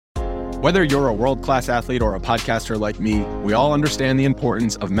Whether you're a world-class athlete or a podcaster like me, we all understand the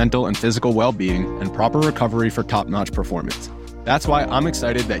importance of mental and physical well-being and proper recovery for top-notch performance. That's why I'm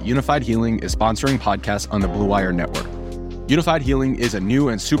excited that Unified Healing is sponsoring podcasts on the Blue Wire Network. Unified Healing is a new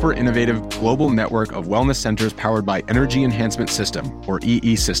and super innovative global network of wellness centers powered by Energy Enhancement System, or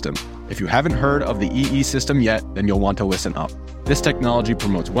EE System. If you haven't heard of the EE System yet, then you'll want to listen up. This technology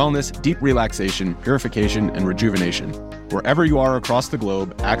promotes wellness, deep relaxation, purification, and rejuvenation. Wherever you are across the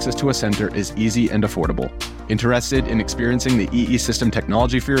globe, access to a center is easy and affordable. Interested in experiencing the EE System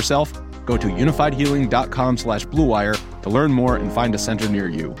technology for yourself? Go to unifiedhealing.com/bluewire to learn more and find a center near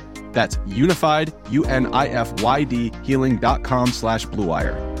you. That's unified, UNIFYD,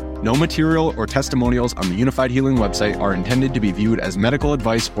 healing.com/bluewire. No material or testimonials on the Unified Healing website are intended to be viewed as medical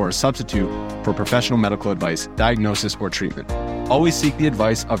advice or a substitute for professional medical advice, diagnosis, or treatment. Always seek the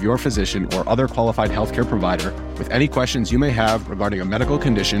advice of your physician or other qualified healthcare provider with any questions you may have regarding a medical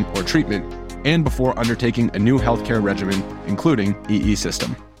condition or treatment and before undertaking a new healthcare regimen, including EE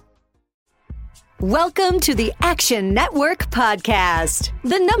System. Welcome to the Action Network Podcast,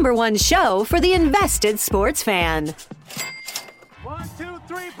 the #1 show for the invested sports fan. 1, 2,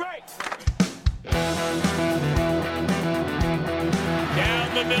 3, break.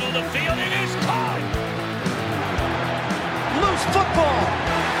 Down the middle of the field, it is caught. Loose football.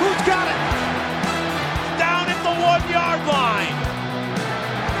 Who's got it? Down at the 1-yard line.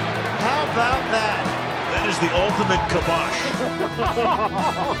 How about that? That is the ultimate kibosh.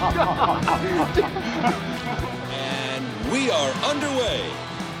 And we are underway.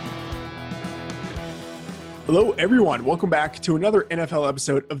 Hello, everyone. Welcome back to another NFL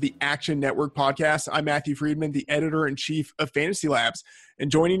episode of the Action Network Podcast. I'm Matthew Friedman, the editor-in-chief of Fantasy Labs. And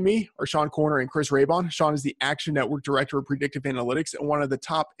joining me are Sean Corner and Chris Raybon. Sean is the Action Network Director of Predictive Analytics and one of the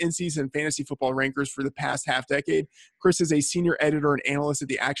top in-season fantasy football rankers for the past half-decade. Chris is a senior editor and analyst at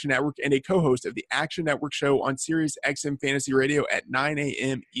the Action Network and a co-host of the Action Network show on Sirius XM Fantasy Radio at 9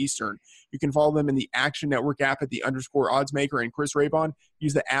 a.m. Eastern. You can follow them in the Action Network app at the _oddsmaker. And Chris Raybon,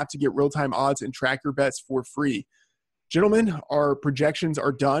 use the app to get real-time odds and track your bets for free. Gentlemen, our projections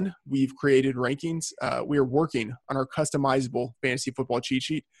are done. We've created rankings. We are working on our customizable fantasy football cheat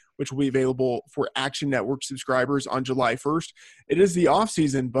sheet, which will be available for Action Network subscribers on July 1st. It is the off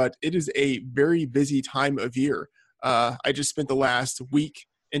season, but it is a very busy time of year. I just spent the last week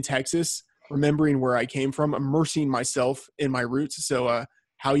in Texas, remembering where I came from, immersing myself in my roots. So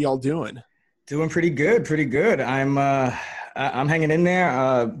how y'all doing? Doing pretty good. I'm hanging in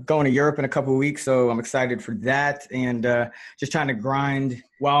there, going to Europe in a couple of weeks, so I'm excited for that, and just trying to grind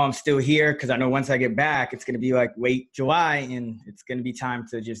while I'm still here, because I know once I get back, it's going to be like late July, and it's going to be time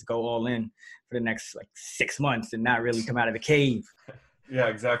to just go all in for the next 6 months and not really come out of the cave. Yeah,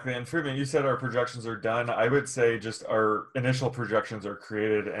 exactly. And Friedman, you said our projections are done. I would say just our initial projections are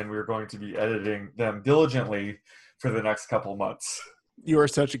created, and we're going to be editing them diligently for the next couple months. You are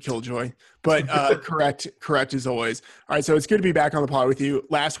such a killjoy, but correct as always. All right, so it's good to be back on the pod with you.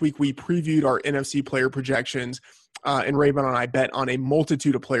 Last week, we previewed our NFC player projections, and Raybon and I bet on a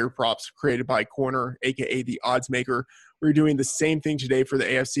multitude of player props created by Corner, a.k.a. the odds maker. We're doing the same thing today for the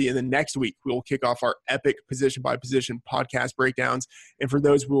AFC, and then next week, we will kick off our epic position-by-position podcast breakdowns. And for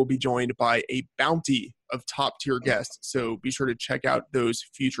those, we will be joined by a bounty of top-tier guests, so be sure to check out those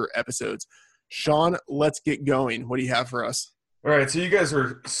future episodes. Sean, let's get going. What do you have for us? All right, so you guys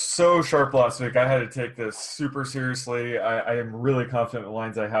were so sharp last week. I had to take this super seriously. I am really confident in the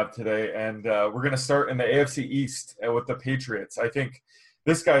lines I have today, and we're going to start in the AFC East with the Patriots. I think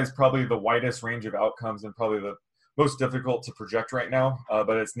this guy is probably the widest range of outcomes and probably the most difficult to project right now,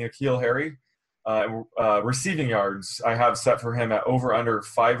 but it's N'Keal Harry. Receiving yards, I have set for him at over-under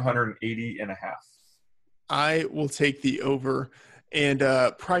 580.5. I will take the over, and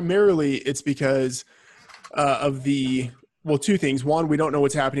primarily it's because of the – well, two things. One, we don't know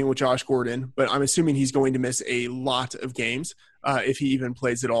what's happening with Josh Gordon, but I'm assuming he's going to miss a lot of games if he even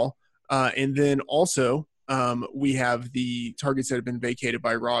plays at all. And then also we have the targets that have been vacated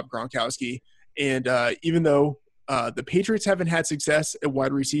by Rob Gronkowski. And even though the Patriots haven't had success at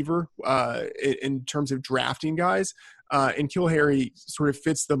wide receiver in terms of drafting guys, and N'Keal Harry sort of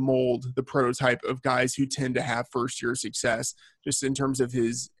fits the mold, the prototype of guys who tend to have first-year success, just in terms of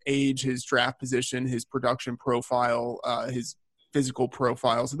his age, his draft position, his production profile, his physical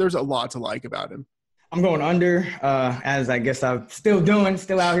profile. So there's a lot to like about him. I'm going under, as I guess I'm still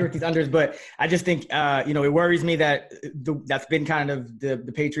out here with these unders. But I just think, it worries me that that's been kind of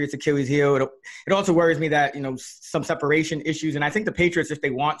the Patriots' Achilles heel. It also worries me that, some separation issues. And I think the Patriots, if they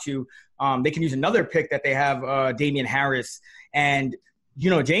want to, they can use another pick that they have, Damian Harris. And,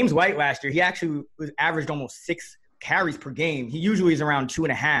 James White last year, he actually averaged almost 6 carries per game. He usually is around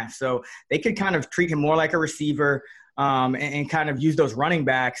 2.5. So they could kind of treat him more like a receiver and kind of use those running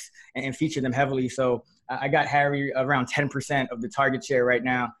backs and feature them heavily. So I got Harry around 10% of the target share right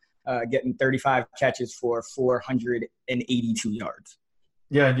now, getting 35 catches for 482 yards.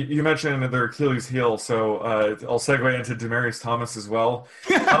 Yeah, you mentioned their Achilles heel, so I'll segue into Demaryius Thomas as well.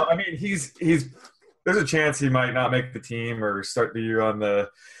 I mean, he's there's a chance he might not make the team or start the year on the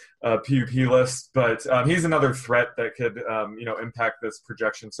PUP list, but he's another threat that could impact this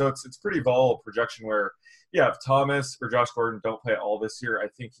projection. So it's pretty volatile projection where, if Thomas or Josh Gordon don't play all this year, I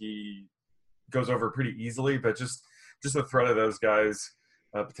think he goes over pretty easily. But just the threat of those guys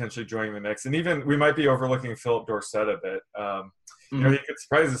potentially joining the mix, and even we might be overlooking Philip Dorsett a bit. He could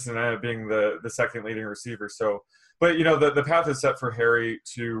surprise us and end up being the second leading receiver. So, but the path is set for Harry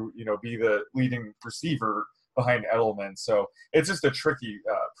to be the leading receiver behind Edelman. So it's just a tricky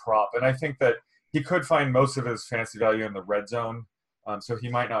prop, and I think that he could find most of his fantasy value in the red zone. So he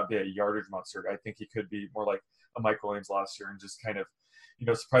might not be a yardage monster. I think he could be more like a Mike Williams last year and just kind of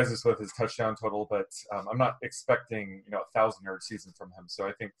surprise us with his touchdown total. But I'm not expecting 1,000-yard season from him. So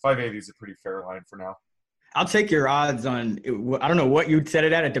I think 580 is a pretty fair line for now. I'll take your odds on, I don't know what you'd set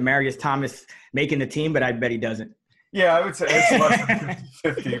it at Demaryius Thomas making the team, but I bet he doesn't. Yeah, I would say it's less than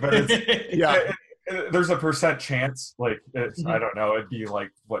 50, but it's, there's a percent chance. Like, I don't know, it'd be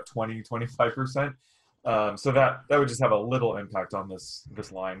like, 20-25%. So that would just have a little impact on this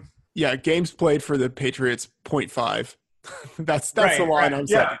line. Yeah, games played for the Patriots, 0.5. That's right, the line I'm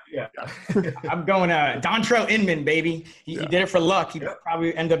setting. Yeah. I'm going Dontrell Inman, baby. He did it for luck. He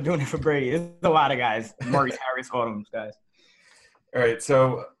probably end up doing it for Brady. There's a lot of guys. Maurice Harris, all of them guys. All right,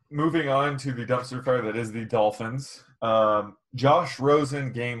 so moving on to the dumpster fire that is the Dolphins. Josh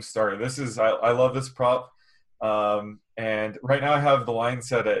Rosen game starter. This is I love this prop. And right now I have the line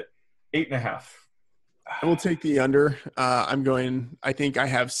set at 8.5. I will take the under. I think I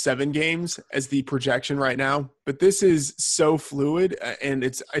have 7 games as the projection right now, but this is so fluid and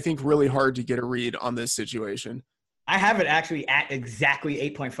it's, I think, really hard to get a read on this situation. I have it actually at exactly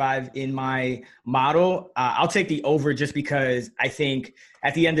 8.5 in my model. I'll take the over just because I think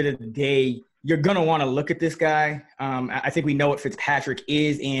at the end of the day, you're going to want to look at this guy. I think we know what Fitzpatrick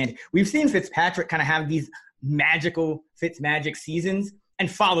is, and we've seen Fitzpatrick kind of have these magical Fitzmagic seasons and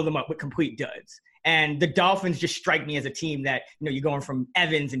follow them up with complete duds. And the Dolphins just strike me as a team that, you're going from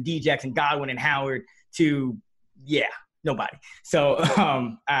Evans and Djax and Godwin and Howard to, nobody. So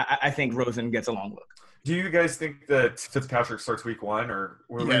I think Rosen gets a long look. Do you guys think that Fitzpatrick starts week 1, or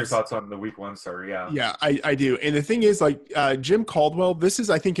what are your thoughts on the week 1 starter? Yeah, I do. And the thing is, Jim Caldwell, this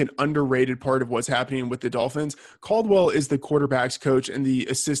is, I think, an underrated part of what's happening with the Dolphins. Caldwell is the quarterback's coach and the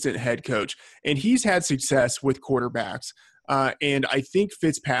assistant head coach, and he's had success with quarterbacks. And I think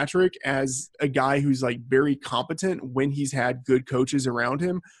Fitzpatrick, as a guy who's very competent when he's had good coaches around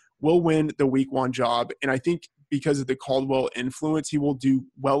him, will win the week 1 job. And I think because of the Caldwell influence, he will do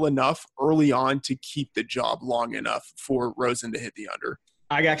well enough early on to keep the job long enough for Rosen to hit the under.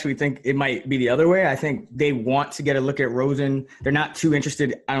 I actually think it might be the other way. I think they want to get a look at Rosen. They're not too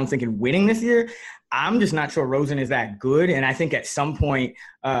interested, I don't think, in winning this year. I'm just not sure Rosen is that good. And I think at some point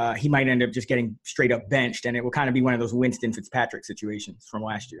he might end up just getting straight up benched, and it will kind of be one of those Winston Fitzpatrick situations from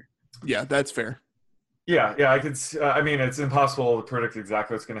last year. Yeah, that's fair. Yeah, I could. It's impossible to predict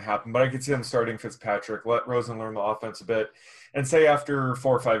exactly what's going to happen, but I could see them starting Fitzpatrick, let Rosen learn the offense a bit, and say after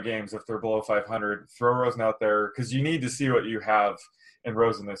 4 or 5 games, if they're below 500, throw Rosen out there because you need to see what you have in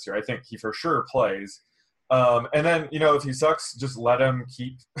Rosen this year. I think he for sure plays. And then, if he sucks, just let him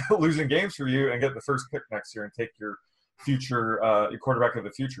keep losing games for you and get the first pick next year and take your future, your quarterback of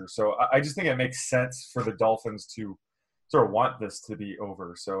the future. So I just think it makes sense for the Dolphins to sort of want this to be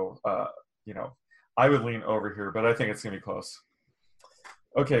over. So, I would lean over here, but I think it's going to be close.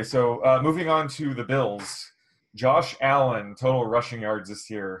 Okay, so moving on to the Bills. Josh Allen, total rushing yards this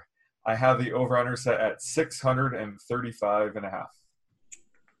year. I have the over-under set at 635.5.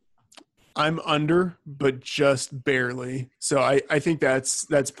 I'm under, but just barely. So I think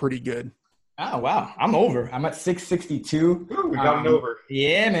that's pretty good. Oh, wow. I'm over. I'm at 662. Ooh, we got an over.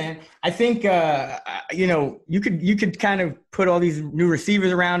 Yeah, man. I think, you could kind of put all these new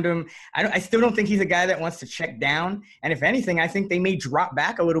receivers around him. I still don't think he's a guy that wants to check down. And if anything, I think they may drop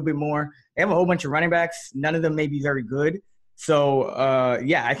back a little bit more. They have a whole bunch of running backs. None of them may be very good. So,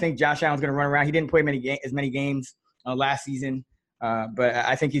 I think Josh Allen's going to run around. He didn't play as many games last season. But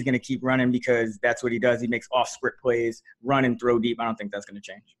I think he's going to keep running because that's what he does. He makes off-script plays, run and throw deep. I don't think that's going to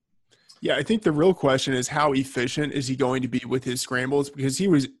change. Yeah, I think the real question is how efficient is he going to be with his scrambles, because he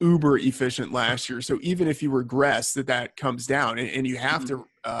was uber efficient last year. So even if you regress, that comes down, and you have to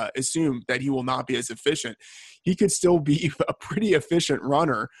assume that he will not be as efficient. He could still be a pretty efficient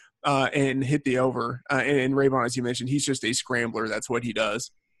runner and hit the over. And Raybon, as you mentioned, he's just a scrambler. That's what he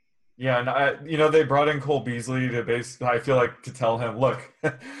does. Yeah, and they brought in Cole Beasley I feel like to tell him, look,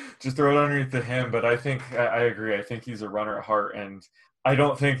 just throw it underneath to him. But I think I agree. I think he's a runner at heart, and I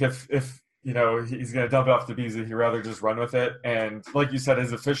don't think if he's going to dump it off to Beasley, he'd rather just run with it. And like you said,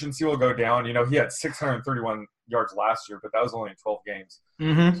 his efficiency will go down. He had 631 yards last year, but that was only in 12 games.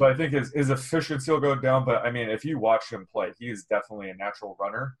 Mm-hmm. So I think his efficiency will go down. But, I mean, if you watch him play, he is definitely a natural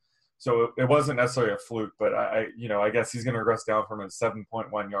runner. So it wasn't necessarily a fluke, but I guess he's going to regress down from his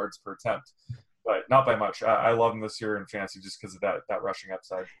 7.1 yards per attempt, but not by much. I love him this year in fantasy just because of that rushing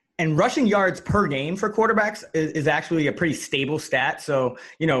upside. And rushing yards per game for quarterbacks is actually a pretty stable stat. So,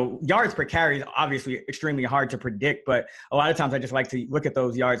 yards per carry is obviously extremely hard to predict, but a lot of times I just like to look at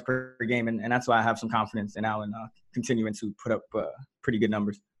those yards per game, and that's why I have some confidence in Allen continuing to put up pretty good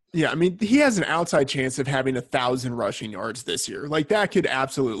numbers. Yeah, I mean, he has an outside chance of having 1,000 rushing yards this year. Like, that could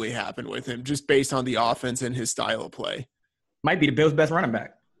absolutely happen with him just based on the offense and his style of play. Might be the Bills' best running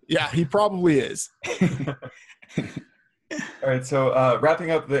back. Yeah, he probably is. All right, so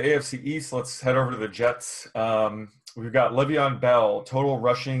wrapping up the AFC East, let's head over to the Jets. We've got Le'Veon Bell, total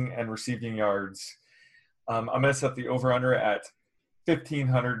rushing and receiving yards. I'm going to set the over-under at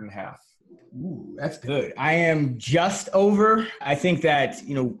 1,500.5. Ooh, that's good. I am just over. I think that,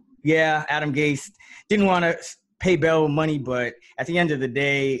 Adam Gase didn't want to pay Bell money, but at the end of the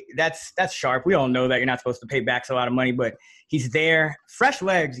day, that's sharp. We all know that you're not supposed to pay backs a lot of money, but he's there. Fresh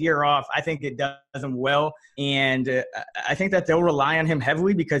legs, year off. I think it does him well. And I think that they'll rely on him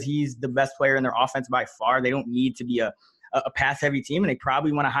heavily because he's the best player in their offense by far. They don't need to be a pass-heavy team, and they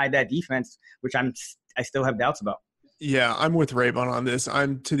probably want to hide that defense, which I still have doubts about. Yeah, I'm with Raybon on this.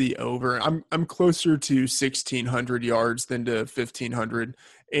 I'm to the over. I'm closer to 1,600 yards than to 1,500,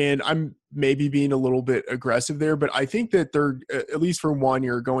 and I'm maybe being a little bit aggressive there. But I think that they're, at least for 1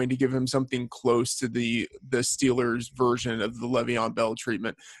 year, going to give him something close to the Steelers' version of the Le'Veon Bell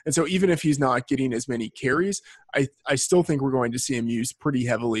treatment. And so even if he's not getting as many carries, I still think we're going to see him used pretty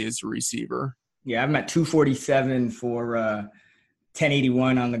heavily as a receiver. Yeah, I'm at 247 for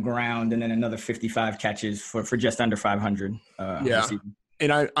 1081 on the ground, and then another 55 catches for just under 500.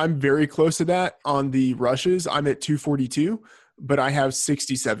 And I'm very close to that on the rushes. I'm at 242, but I have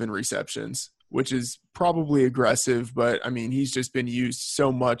 67 receptions, which is probably aggressive. But, I mean, he's just been used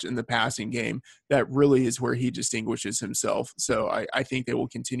so much in the passing game that really is where he distinguishes himself. So I think they will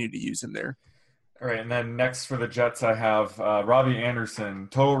continue to use him there. All right, and then next for the Jets, I have Robbie Anderson,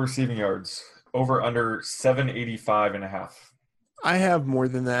 total receiving yards, over under 785.5. I have more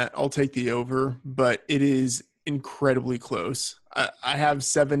than that. I'll take the over, but it is incredibly close. I have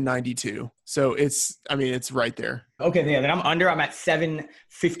 792. So it's right there. Okay, yeah, then I'm under. I'm at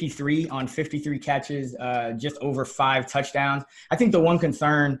 753 on 53 catches, just over 5 touchdowns. I think the one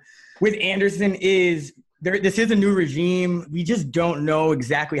concern with Anderson is this is a new regime. We just don't know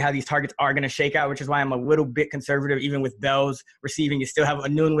exactly how these targets are going to shake out, which is why I'm a little bit conservative, even with Bell's receiving. You still have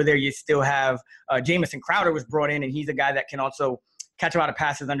Anunwa there. You still have Jamison Crowder was brought in, and he's a guy that can also catch a lot of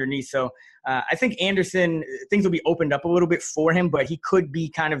passes underneath. So I think Anderson, things will be opened up a little bit for him, but he could be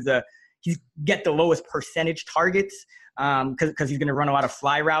kind of get the lowest percentage targets because he's going to run a lot of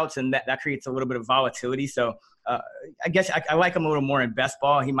fly routes, and that creates a little bit of volatility. So I guess I like him a little more in best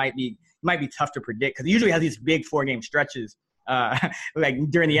ball. He might be tough to predict because he usually has these big 4-game stretches like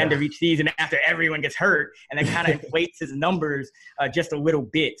during the end of each season after everyone gets hurt, and that kind of inflates his numbers just a little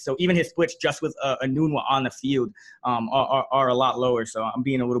bit. So even his splits just with Anunwa on the field are a lot lower. So I'm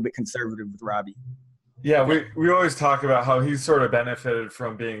being a little bit conservative with Robbie. Yeah, we always talk about how he's sort of benefited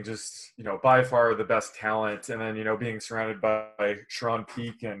from being just, by far the best talent, and then, being surrounded by Sharon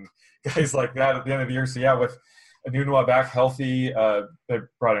Peake and guys like that at the end of the year. So, yeah, with Anunwa back healthy, they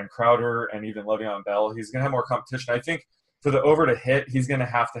brought in Crowder and even Le'Veon Bell. He's going to have more competition. I think for the over to hit, he's going to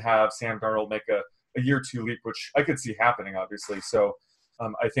have Sam Darnold make a year 2 leap, which I could see happening, obviously. So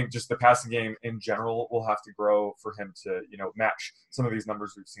I think just the passing game in general will have to grow for him to, match some of these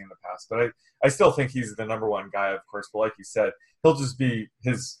numbers we've seen in the past. But I still think he's the number one guy, of course. But like you said, he'll just be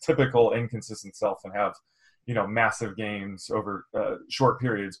his typical inconsistent self and have, massive games over short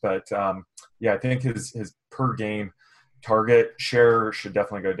periods. But, I think his per game target share should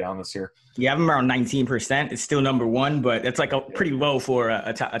definitely go down this year. Yeah, I'm around 19%. It's still number one, but it's like pretty low for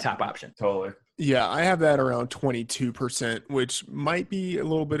a top option. Totally. Yeah, I have that around 22%, which might be a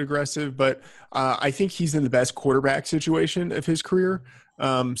little bit aggressive, but I think he's in the best quarterback situation of his career.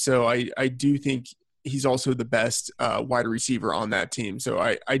 So I do think he's also the best wide receiver on that team. So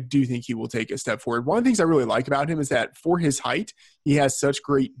I do think he will take a step forward. One of the things I really like about him is that for his height, he has such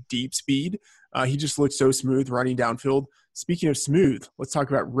great deep speed. He just looks so smooth running downfield. Speaking of smooth, let's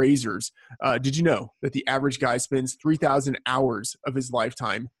talk about razors. Did you know that the average guy spends 3,000 hours of his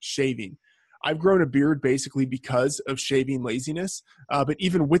lifetime shaving? I've grown a beard basically because of shaving laziness, but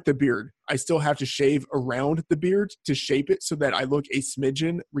even with the beard, I still have to shave around the beard to shape it so that I look a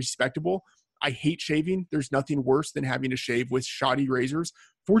smidgen respectable. I hate shaving. There's nothing worse than having to shave with shoddy razors.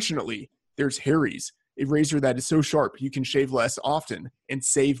 Fortunately, there's Harry's, a razor that is so sharp you can shave less often and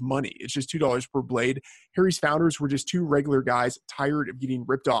save money. It's just $2 per blade. Harry's founders were just two regular guys tired of getting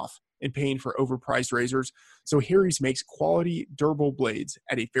ripped off and paying for overpriced razors. So Harry's makes quality, durable blades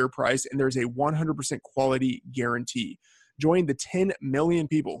at a fair price, and there's a 100% quality guarantee. Join the 10 million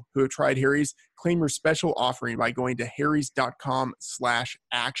people who have tried Harry's. Claim your special offering by going to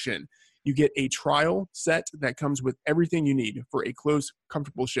harrys.com/action. You get a trial set that comes with everything you need for a close,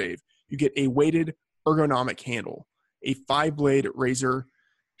 comfortable shave. You get a weighted ergonomic handle, a 5-blade razor,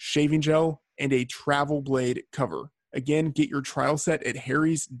 shaving gel, and a travel blade cover. Again, get your trial set at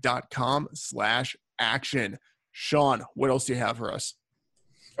harrys.com/action. Sean, what else do you have for us?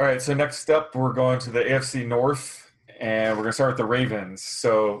 All right, so next up, we're going to the AFC North, and we're going to start with the Ravens.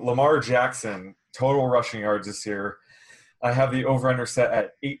 So Lamar Jackson, total rushing yards this year. I have the over-under set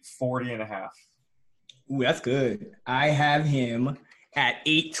at 840.5. Ooh, that's good. I have him at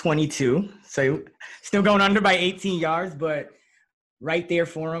 822. So still going under by 18 yards, but right there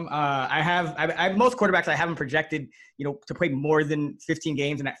for him. I have most quarterbacks I haven't projected, to play more than 15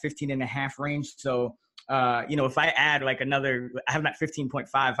 games in that 15.5 range. So, if I add like another, I have him at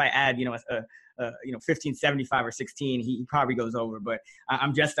 15.5. If I add, 15.75 or 16, he probably goes over. But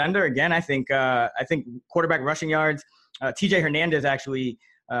I'm just under. Again, I think quarterback rushing yards. TJ Hernandez actually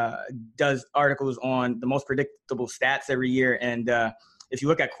does articles on the most predictable stats every year, and if you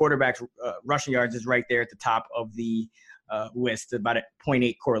look at quarterbacks, rushing yards is right there at the top of the list, about a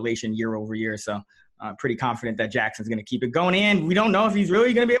 0.8 correlation year over year. So I'm pretty confident that Jackson's going to keep it going. And we don't know if he's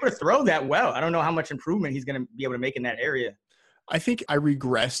really going to be able to throw that well. I don't know how much improvement he's going to be able to make in that area. I think I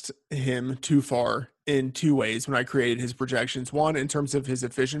regressed him too far in two ways when I created his projections. One, in terms of his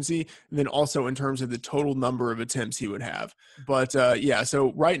efficiency, and then also in terms of the total number of attempts he would have. But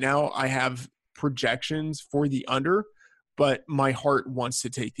so right now I have projections for the under, but my heart wants to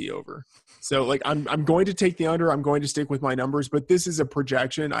take the over. So I'm going to take the under. I'm going to stick with my numbers, but this is a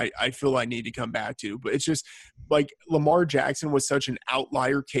projection I feel I need to come back to. But it's just like Lamar Jackson was such an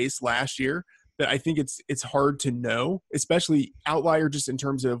outlier case last year that I think it's hard to know, especially outlier just in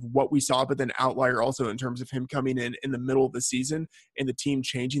terms of what we saw, but then outlier also in terms of him coming in the middle of the season and the team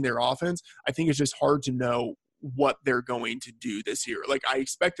changing their offense. I think it's just hard to know what they're going to do this year. I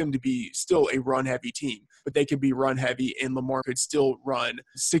expect them to be still a run-heavy team, but they could be run-heavy and Lamar could still run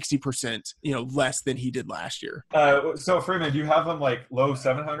 60%, less than he did last year. So Freeman, do you have him low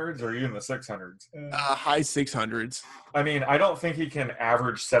 700s or even the 600s? High 600s. I mean, I don't think he can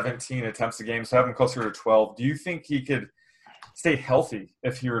average 17 attempts a game, so I have him closer to 12. Do you think he could stay healthy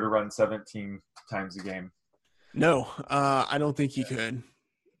if he were to run 17 times a game? No, I don't think he could.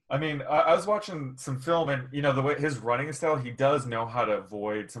 I mean, I was watching some film, and the way his running style, he does know how to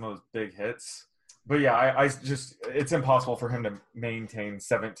avoid some of those big hits. But yeah, I just it's impossible for him to maintain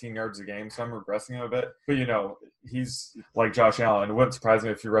 17 yards a game, so I'm regressing him a bit. But he's like Josh Allen. It wouldn't surprise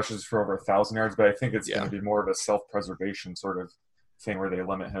me if he rushes for over 1,000 yards, but I think it's going to be more of a self-preservation sort of thing where they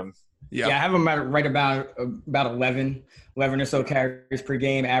limit him. Yeah, I have him right about 11 or so carries per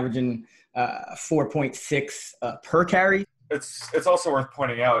game, averaging 4.6 per carry. It's also worth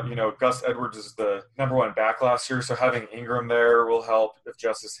pointing out, Gus Edwards is the number one back last year, so having Ingram there will help. If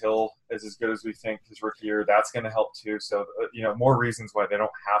Justice Hill is as good as we think his rookie year, that's going to help too. So, more reasons why they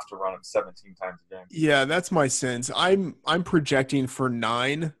don't have to run him 17 times a game. Yeah, that's my sense. I'm projecting for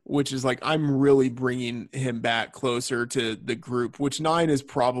 9, which is I'm really bringing him back closer to the group, which 9 is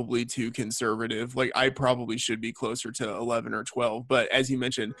probably too conservative. I probably should be closer to 11 or 12. But as you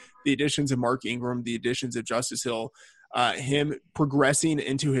mentioned, the additions of Mark Ingram, the additions of Justice Hill, him progressing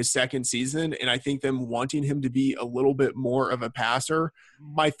into his second season, and I think them wanting him to be a little bit more of a passer.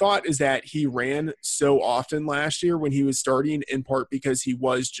 My thought is that he ran so often last year when he was starting, in part because he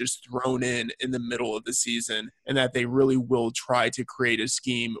was just thrown in the middle of the season, and that they really will try to create a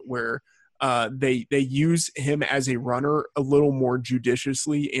scheme where they use him as a runner a little more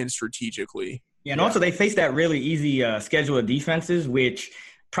judiciously and strategically. Yeah, and also they face that really easy schedule of defenses, which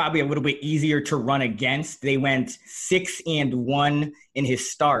probably a little bit easier to run against. They went 6-1 in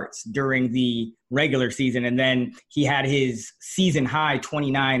his starts during the regular season. And then he had his season high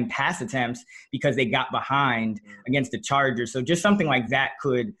 29 pass attempts because they got behind against the Chargers. So just something like that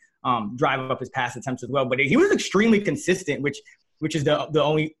could drive up his pass attempts as well. But he was extremely consistent, which is the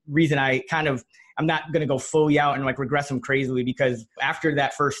only reason I'm not going to go fully out and like regress him crazily, because after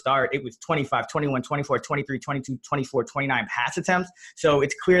that first start, it was 25, 21, 24, 23, 22, 24, 29 pass attempts. So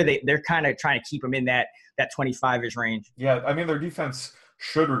it's clear that they're kind of trying to keep him in that 25-ish range. Yeah, I mean, their defense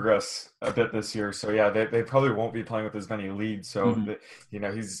should regress a bit this year. So, yeah, they probably won't be playing with as many leads. So,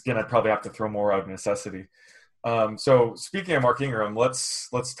 he's going to probably have to throw more out of necessity. So, speaking of Mark Ingram, let's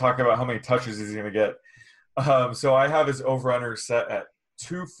talk about how many touches he's going to get. So, I have his over-under set at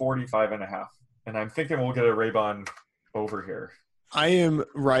 245.5. And I'm thinking we'll get a Raybon over here. I am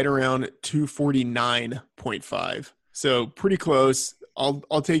right around 249.5. So pretty close.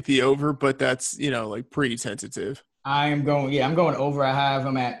 I'll take the over, but that's, like pretty tentative. I'm going over. I have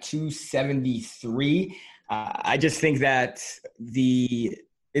him at 273. I just think that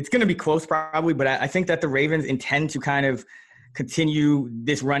it's going to be close probably, but I think that the Ravens intend to kind of continue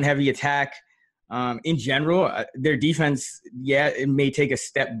this run-heavy attack. In general, their defense, it may take a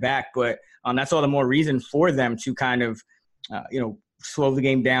step back, but that's all the more reason for them to kind of, slow the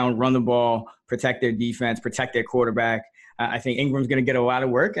game down, run the ball, protect their defense, protect their quarterback. I think Ingram's going to get a lot of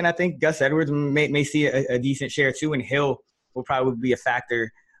work, and I think Gus Edwards may see a decent share too, and Hill will probably be a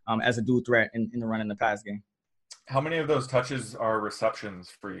factor as a dual threat in the run and the pass game. How many of those touches are receptions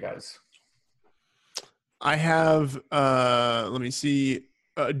for you guys? I have, let me see,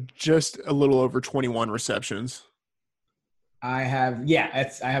 just a little over 21 receptions. I have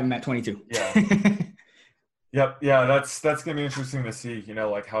him at 22. Yeah. Yep. Yeah. That's going to be interesting to see,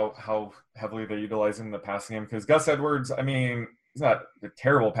 like how heavily they utilize him in the passing game. Because Gus Edwards, I mean, he's not a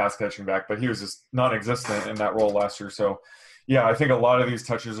terrible pass catching back, but he was just non-existent in that role last year. So, yeah, I think a lot of these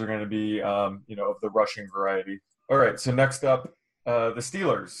touches are going to be, of the rushing variety. All right. So next up, the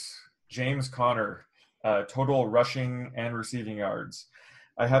Steelers, James Conner, total rushing and receiving yards.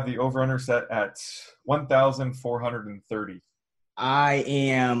 I have the over-under set at 1,430. I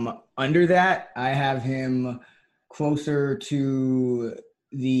am under that. I have him closer to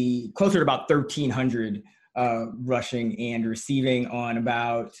about 1,300 rushing and receiving on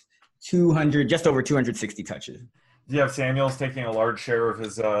about 200, just over 260 touches. Do you have Samuels taking a large share of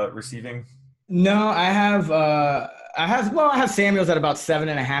his receiving? No, I have Samuels at about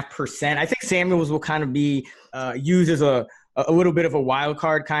 7.5%. I think Samuels will kind of be used as a little bit of a wild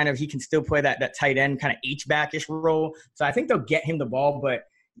card kind of. He can still play that tight end kind of H-back-ish role. So I think they'll get him the ball, but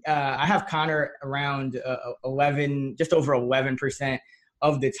I have Conner around 11, just over 11%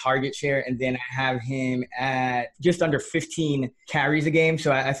 of the target share. And then I have him at just under 15 carries a game.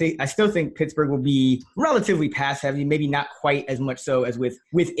 So I still think Pittsburgh will be relatively pass heavy, maybe not quite as much so as with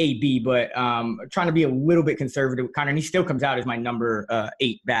AB, but trying to be a little bit conservative with Conner. And he still comes out as my number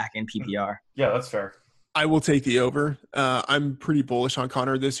 8 back in PPR. Yeah, that's fair. I will take the over. I'm pretty bullish on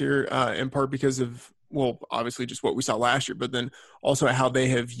Conner this year, in part because of, obviously just what we saw last year, but then also how they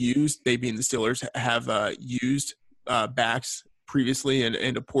being the Steelers, have used backs previously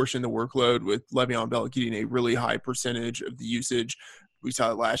and apportioned the workload, with Le'Veon Bell getting a really high percentage of the usage. We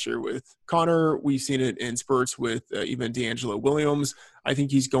saw it last year with Conner. We've seen it in spurts with even D'Angelo Williams. I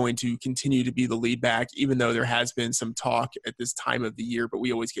think he's going to continue to be the lead back, even though there has been some talk at this time of the year, but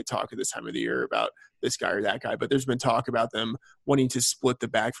we always get talk at this time of the year about this guy or that guy. But there's been talk about them wanting to split the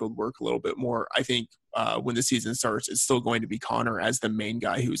backfield work a little bit more. I think when the season starts, it's still going to be Conner as the main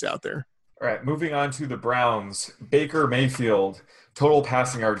guy who's out there. All right, moving on to the Browns. Baker Mayfield, total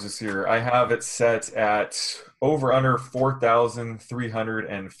passing yards this year. I have it set at over under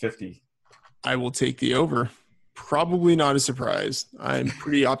 4,350. I will take the over. Probably not a surprise. I'm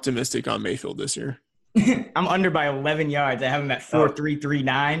pretty optimistic on Mayfield this year. I'm under by 11 yards. I have him at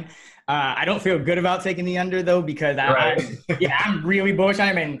 4,339. I don't feel good about taking the under, though, because I'm really bullish on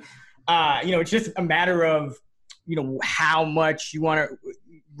him. And, it's just a matter of, how much you want to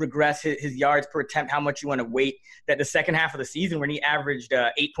regress his yards per attempt, how much you want to wait that the second half of the season when he averaged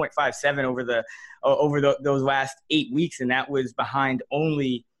 8.57 over those last 8 weeks. And that was behind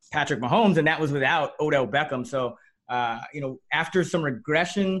only Patrick Mahomes, and that was without Odell Beckham. So, after some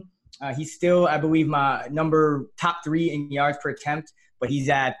regression, he's still, I believe, my top 3 in yards per attempt, but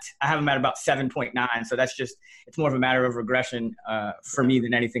I have him at about 7.9. So it's more of a matter of regression for me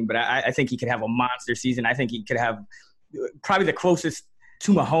than anything. But I think he could have a monster season. I think he could have probably the closest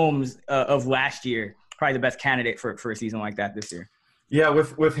to Mahomes of last year, probably the best candidate for a season like that this year. Yeah,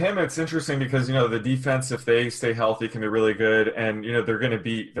 with him, it's interesting because, the defense, if they stay healthy, can be really good. And, they're going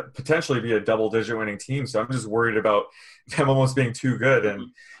to potentially be a double-digit winning team. So I'm just worried about them almost being too good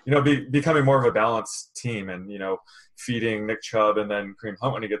and, becoming more of a balanced team and, feeding Nick Chubb and then Kareem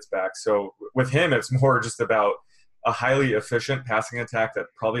Hunt when he gets back. So with him, it's more just about a highly efficient passing attack that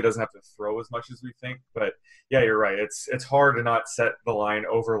probably doesn't have to throw as much as we think. But, yeah, you're right. It's hard to not set the line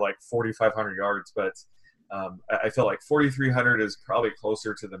over like 4,500 yards, but I feel like 4,300 is probably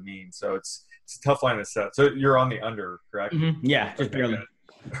closer to the mean, so it's a tough line to set. So you're on the under, correct? Mm-hmm. Yeah, just barely. All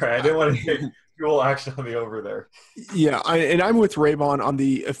right, I didn't want to take dual action on the over there. Yeah, I'm with Raybon on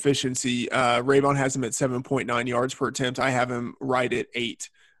the efficiency. Raybon has him at 7.9 yards per attempt. I have him right at 8.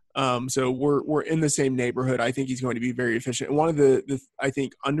 So we're in the same neighborhood. I think he's going to be very efficient. And one of the I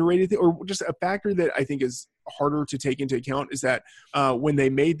think underrated or just a factor that I think is harder to take into account is that when they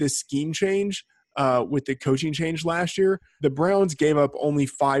made this scheme change. With the coaching change last year, the Browns gave up only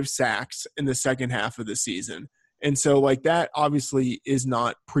 5 sacks in the second half of the season. And so that obviously is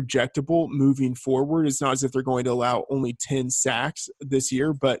not projectable moving forward. It's not as if they're going to allow only 10 sacks this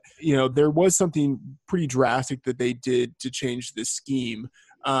year, but there was something pretty drastic that they did to change the scheme.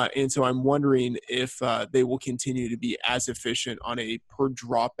 And so I'm wondering if they will continue to be as efficient on a per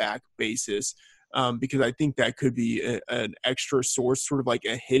drop back basis. Because I think that could be an extra source, sort of like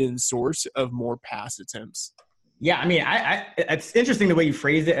a hidden source of more pass attempts. Yeah, I mean, it's interesting the way you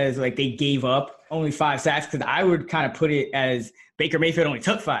phrase it as like they gave up only 5 sacks, because I would kind of put it as Baker Mayfield only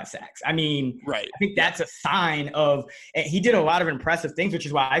took 5 sacks. I mean, right. I think that's a sign of – he did a lot of impressive things, which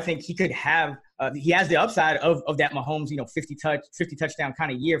is why I think he could have he has the upside of that Mahomes, 50 touchdown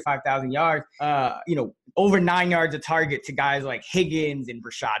kind of year, 5,000 yards, over 9 yards a target to guys like Higgins and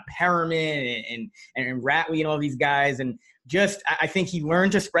Rashad Perriman and Ratley and all these guys. And just, I think he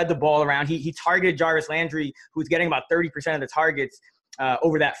learned to spread the ball around. He targeted Jarvis Landry, who's getting about 30% of the targets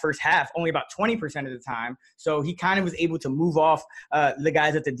over that first half, only about 20% of the time. So he kind of was able to move off the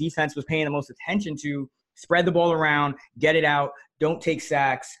guys that the defense was paying the most attention to, spread the ball around, get it out, don't take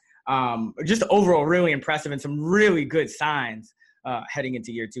sacks. Just overall really impressive and some really good signs heading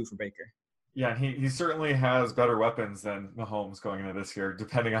into year 2 for Baker. Yeah, he certainly has better weapons than Mahomes going into this year,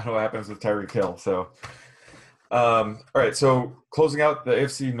 depending on what happens with Tyreek Hill. So, all right, so closing out the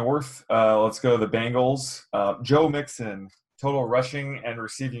AFC North, let's go to the Bengals. Joe Mixon, total rushing and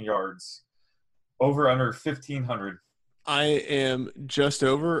receiving yards, over under 1,500. I am just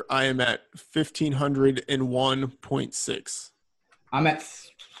over. I am at 1,501.6. I'm at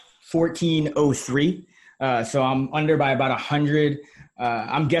 1,403. So I'm under by about 100.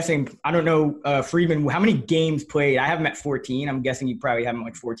 I'm guessing, I don't know, Friedman, how many games played? I have him at 14. I'm guessing you probably have him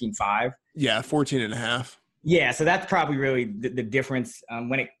like 14.5. Yeah, 14 and a half. Yeah, so that's probably really the difference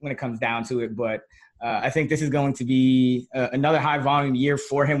when it comes down to it. But I think this is going to be another high volume year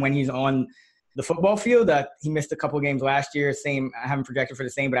for him when he's on the football field. He missed a couple of games last year. Same, I haven't projected for the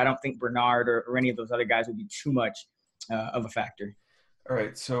same, but I don't think Bernard or any of those other guys would be too much of a factor. All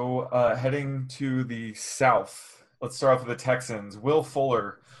right, so heading to the South, let's start off with the Texans. Will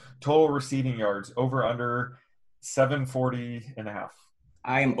Fuller, total receiving yards, over under 740.5.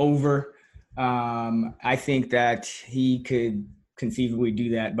 I am over. I think that he could conceivably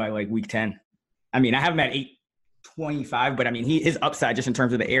do that by like week 10. I mean, I have him at 825, but I mean, his upside just in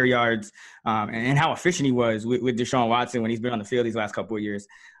terms of the air yards and how efficient he was with Deshaun Watson when he's been on the field these last couple of years.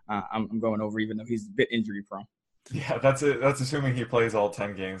 I'm going over, even though he's a bit injury prone. Yeah, that's assuming he plays all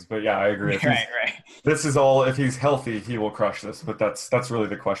 10 games. But yeah, I agree. Right. This is all, if he's healthy, he will crush this. But that's really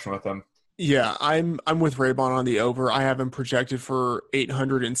the question with him. Yeah, I'm with Raybon on the over. I have him projected for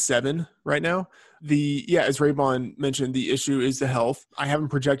 807 right now. As Raybon mentioned, the issue is the health. I have him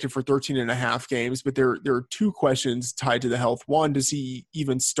projected for 13 and a half games, but there are 2 questions tied to the health. One, does he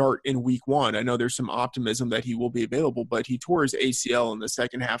even start in week 1? I know there's some optimism that he will be available, but he tore his ACL in the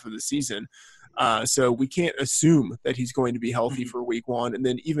second half of the season. So we can't assume that he's going to be healthy for week 1. And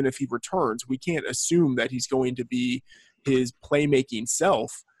then even if he returns, we can't assume that he's going to be his playmaking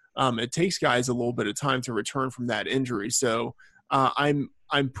self. It takes guys a little bit of time to return from that injury. So I'm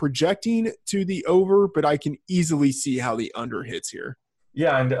projecting to the over, but I can easily see how the under hits here.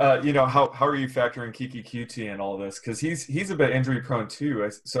 Yeah, and how are you factoring Kiki QT and all this? Because he's a bit injury prone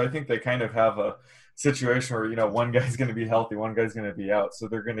too. So I think they kind of have a situation where one guy's going to be healthy, one guy's going to be out. So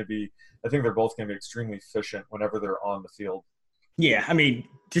they're going to be. I think they're both going to be extremely efficient whenever they're on the field. Yeah, I mean,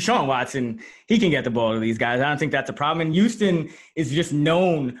 Deshaun Watson, he can get the ball to these guys. I don't think that's a problem. And Houston is just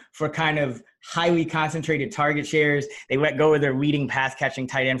known for kind of highly concentrated target shares. They let go of their leading pass-catching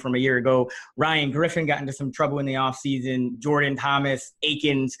tight end from a year ago. Ryan Griffin got into some trouble in the offseason. Jordan Thomas,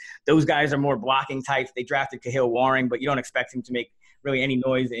 Akins, those guys are more blocking types. They drafted Kahil Warring, but you don't expect him to make really any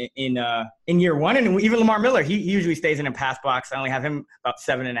noise in year one. And even Lamar Miller, he usually stays in a pass box. I only have him about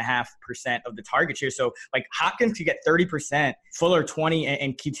 7.5% of the target share. So like Hopkins could get 30%, Fuller 20,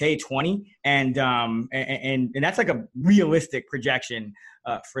 and Kite 20, and that's like a realistic projection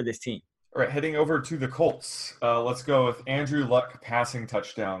for this team. All right, heading over to the Colts. Let's go with Andrew Luck passing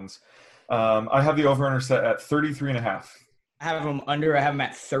touchdowns. I have the over-under set at 33.5. I have him under. I have him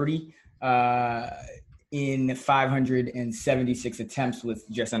at 30 in 576 attempts with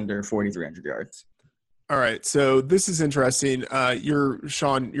just under 4,300 yards. All right, so this is interesting.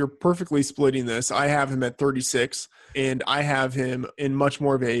 Sean, you're perfectly splitting this. I have him at 36, and I have him in much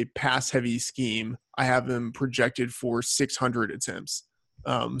more of a pass-heavy scheme. I have him projected for 600 attempts.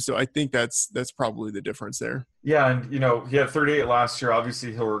 So I think that's probably the difference there. Yeah, and he had 38 last year.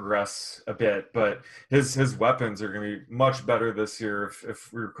 Obviously, he'll regress a bit, but his weapons are going to be much better this year.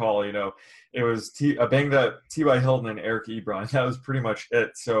 If we recall, it was a banged up T.Y. Hilton and Eric Ebron. That was pretty much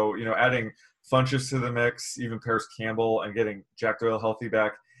it. So adding Funchess to the mix, even Paris Campbell, and getting Jack Doyle healthy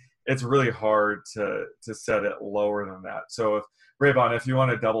back, it's really hard to set it lower than that. So Raybon, if you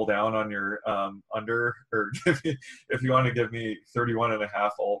want to double down on your under, or if you want to give me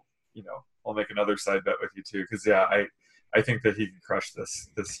 31.5, I'll make another side bet with you too. Because I think that he can crush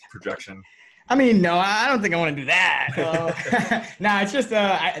this projection. I mean, no, I don't think I want to do that. It's just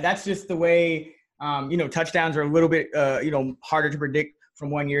that's just the way. Touchdowns are a little bit harder to predict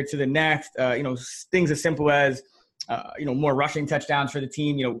from one year to the next. Things as simple as more rushing touchdowns for the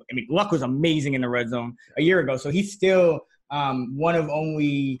team. Luck was amazing in the red zone a year ago, so he's still one of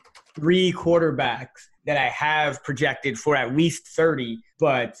only 3 quarterbacks that I have projected for at least 30.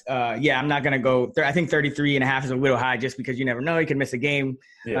 But, I'm not going to go – I think 33.5 is a little high just because you never know. He could miss a game.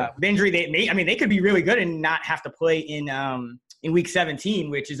 Yeah. With injury, they could be really good and not have to play in Week 17,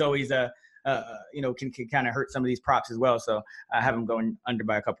 which is always can kind of hurt some of these props as well. So I have them going under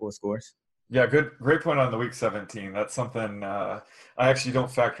by a couple of scores. Yeah, great point on the Week 17. That's something I actually don't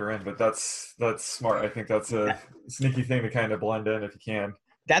factor in, but that's smart. I think that's a sneaky thing to kind of blend in if you can.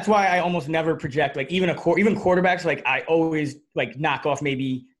 That's why I almost never project even quarterbacks. Like I always knock off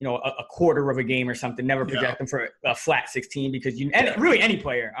maybe a quarter of a game or something. Never project them for a flat 16 because really any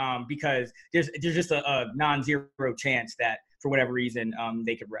player because there's just a non-zero chance that for whatever reason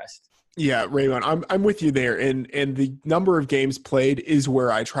they could rest. Yeah, Raymond, I'm with you there. And the number of games played is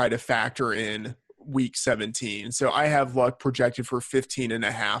where I try to factor in Week 17. So I have Luck projected for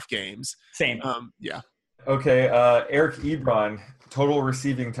 15.5 games. Same. Yeah. Okay, Eric Ebron, total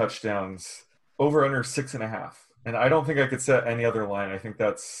receiving touchdowns, over under 6.5. And I don't think I could set any other line. I think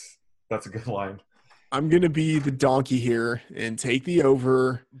that's a good line. I'm going to be the donkey here and take the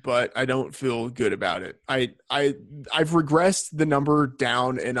over, but I don't feel good about it. I've regressed the number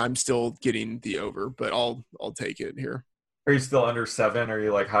down and I'm still getting the over, but I'll take it here. Are you still under 7? Are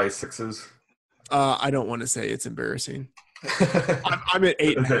you like high 6s? I don't want to say it's embarrassing. I'm at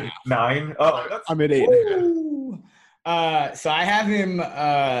 8. Is it 9? Oh, I'm at 8. So I have him.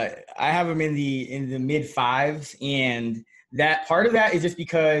 I have him in the mid 5s, and that part of that is just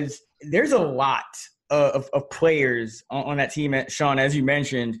because there's a lot of players on that team, Sean, as you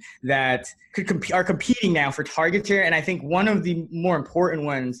mentioned, that are competing now for target share, and I think one of the more important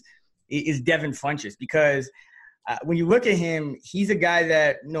ones is Devin Funchess because. When you look at him, he's a guy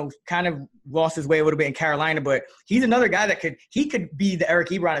that kind of lost his way a little bit in Carolina, but he's another guy that could be the Eric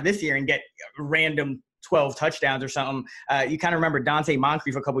Ebron of this year and get random 12 touchdowns or something. You kind of remember Dante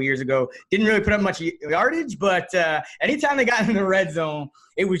Moncrief a couple of years ago. Didn't really put up much yardage, but anytime they got in the red zone,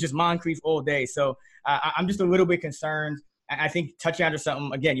 it was just Moncrief all day. So I'm just a little bit concerned. I think touchdowns or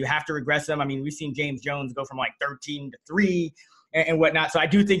something, again, you have to regress them. I mean, we've seen James Jones go from 13 to 3. And whatnot. So I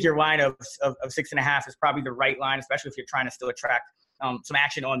do think your line of 6.5 is probably the right line, especially if you're trying to still attract some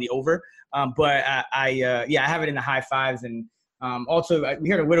action on the over. But I have it in the high 5s. And also we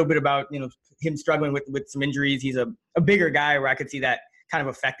heard a little bit about, him struggling with some injuries. He's a bigger guy where I could see that kind of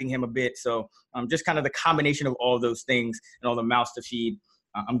affecting him a bit. So just kind of the combination of all those things and all the mouths to feed,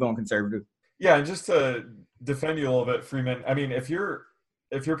 I'm going conservative. Yeah. And just to defend you a little bit, Freeman, I mean, if you're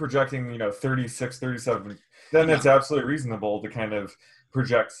projecting, 36, 37, then it's absolutely reasonable to kind of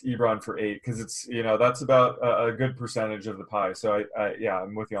project Ebron for 8 because it's, that's about a good percentage of the pie. So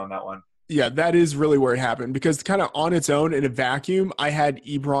I'm with you on that one. Yeah, that is really where it happened because kind of on its own in a vacuum, I had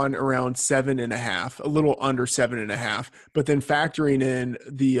Ebron around 7.5, a little under 7.5, but then factoring in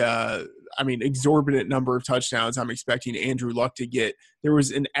the, exorbitant number of touchdowns I'm expecting Andrew Luck to get, there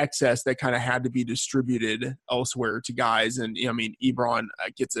was an excess that kind of had to be distributed elsewhere to guys. And, Ebron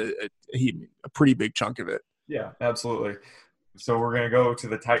gets a pretty big chunk of it. Yeah, absolutely. So we're going to go to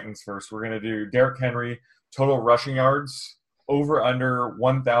the Titans first. We're going to do Derrick Henry, total rushing yards, over under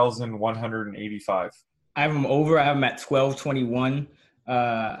 1,185. I have him over. I have him at 1221.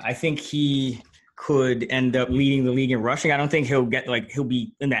 I think he could end up leading the league in rushing. I don't think he'll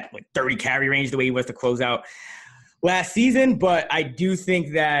be in that 30 carry range the way he was to close out last season, but I do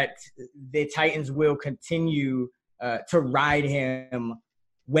think that the Titans will continue to ride him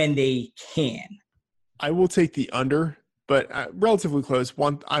when they can. I will take the under, but relatively close.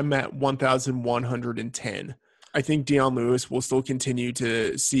 I'm at 1,110. I think Deion Lewis will still continue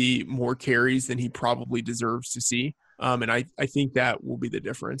to see more carries than he probably deserves to see, and I think that will be the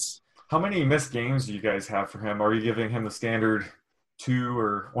difference. How many missed games do you guys have for him? Are you giving him the standard 2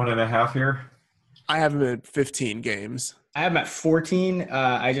 or 1.5 here? I have him at 15 games. I have him at 14.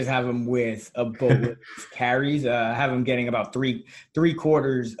 I just have him with a boatload of carries. I have him getting about three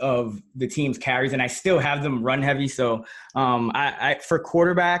quarters of the team's carries, and I still have them run heavy. So I for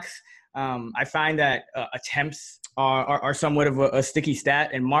quarterbacks, I find that attempts are somewhat of a sticky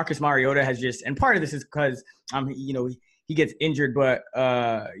stat, and Marcus Mariota has just – and part of this is because, he gets injured, but,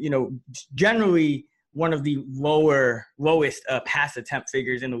 generally one of the lowest pass attempt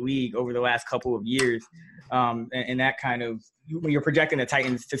figures in the league over the last couple of years. And that kind of – when you're projecting the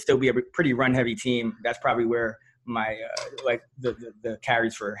Titans to still be a pretty run-heavy team, that's probably where my the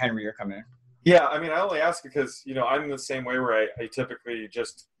carries for Henry are coming in. Yeah, I mean, I only ask because, I'm the same way where I typically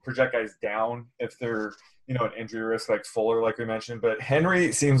just project guys down if they're, an injury risk like Fuller, like we mentioned. But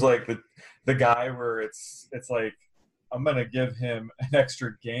Henry seems like the guy where it's like I'm going to give him an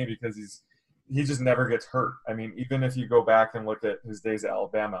extra game because he just never gets hurt. I mean, even if you go back and look at his days at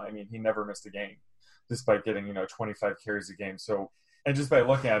Alabama, I mean, he never missed a game despite getting, 25 carries a game. So, and just by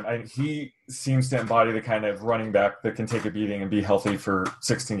looking at him, he seems to embody the kind of running back that can take a beating and be healthy for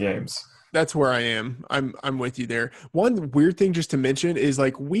 16 games. That's where I am. I'm with you there. One weird thing just to mention is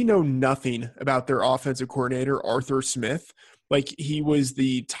we know nothing about their offensive coordinator, Arthur Smith. He was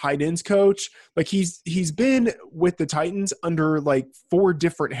the tight ends coach. He's been with the Titans under 4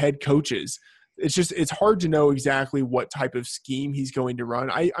 different head coaches. It's hard to know exactly what type of scheme he's going to run.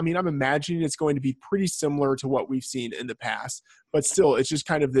 I mean, I'm imagining it's going to be pretty similar to what we've seen in the past, but still it's just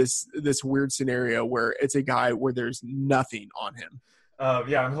kind of this weird scenario where it's a guy where there's nothing on him.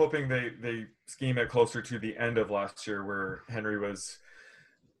 Yeah, I'm hoping they scheme it closer to the end of last year where Henry was,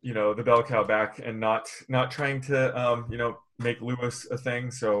 the bell cow back and not trying to, make Lewis a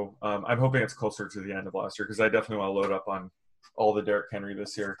thing. So I'm hoping it's closer to the end of last year because I definitely want to load up on all the Derrick Henry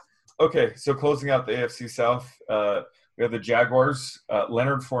this year. Okay, so closing out the AFC South, we have the Jaguars.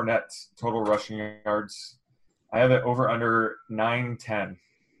 Leonard Fournette, total rushing yards. I have it over under 910.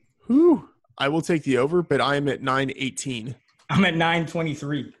 Whew. I will take the over, but I am at 918. I'm at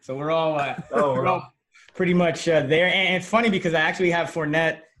 923. So we're all pretty much there. And it's funny because I actually have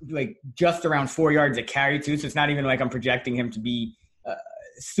Fournette just around 4 yards a carry too. So it's not even like I'm projecting him to be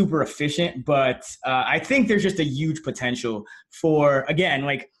super efficient. But I think there's just a huge potential for, again,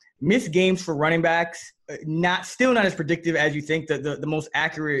 missed games for running backs. Still not as predictive as you think. The most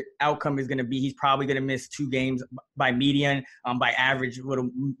accurate outcome is going to be he's probably going to miss 2 games by median, by average,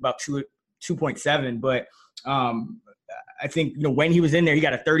 about 2.7. But I think when he was in there, he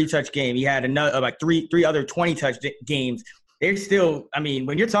got a 30-touch game. He had another three other 20-touch games. They're still. I mean,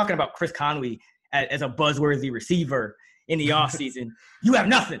 when you're talking about Chris Conley as a buzzworthy receiver in the offseason, you have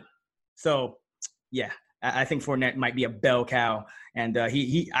nothing. So, yeah, I think Fournette might be a bell cow, and I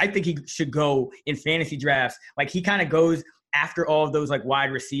think he should go in fantasy drafts. He kind of goes after all of those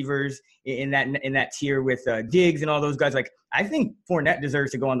wide receivers in that tier with Diggs and all those guys. I think Fournette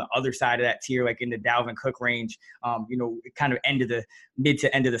deserves to go on the other side of that tier, in the Dalvin Cook range. Kind of mid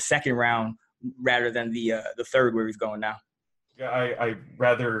to end of the second round rather than the third where he's going now. Yeah, I'd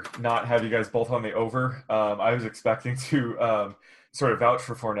rather not have you guys both on the over. I was expecting to sort of vouch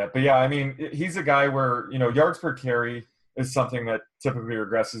for Fournette, but yeah, I mean, he's a guy where yards per carry is something that typically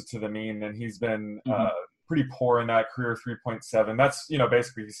regresses to the mean, and he's been pretty poor in that career 3.7. That's,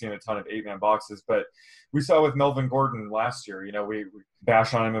 basically he's seen a ton of 8-man boxes, but we saw with Melvin Gordon last year, we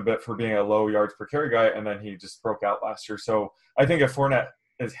bash on him a bit for being a low yards per carry guy, and then he just broke out last year. So I think if Fournette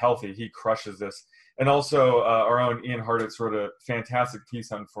is healthy, he crushes this. And also our own Ian Hartitz wrote a fantastic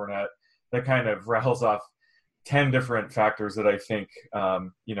piece on Fournette that kind of rattles off 10 different factors that I think,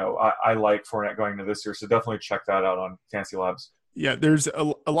 I like Fournette going into this year. So definitely check that out on Fantasy Labs. Yeah, there's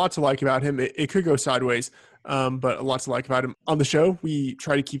a lot to like about him. It could go sideways, but a lot to like about him. On the show, we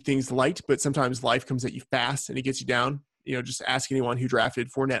try to keep things light, but sometimes life comes at you fast and it gets you down. Just ask anyone who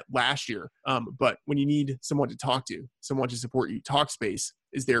drafted Fournette last year. But when you need someone to talk to, someone to support you, Talkspace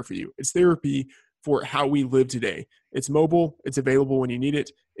is there for you. It's therapy for how we live today. It's mobile. It's available when you need it.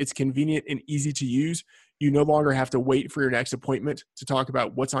 It's convenient and easy to use. You no longer have to wait for your next appointment to talk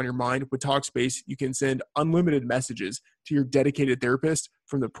about what's on your mind. With Talkspace, you can send unlimited messages to your dedicated therapist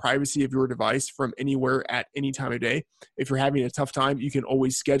from the privacy of your device from anywhere at any time of day. If you're having a tough time, you can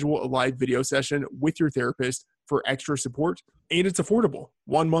always schedule a live video session with your therapist for extra support, and it's affordable.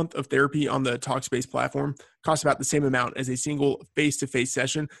 1 month of therapy on the Talkspace platform costs about the same amount as a single face-to-face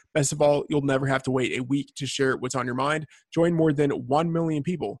session. Best of all, you'll never have to wait a week to share what's on your mind. Join more than 1 million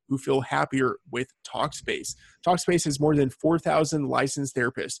people who feel happier with Talkspace. Talkspace has more than 4,000 licensed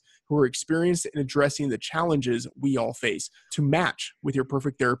therapists who are experienced in addressing the challenges we all face. To match with your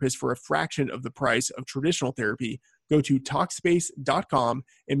perfect therapist for a fraction of the price of traditional therapy, go to Talkspace.com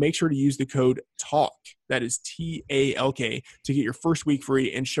and make sure to use the code TALK, that is TALK, to get your first week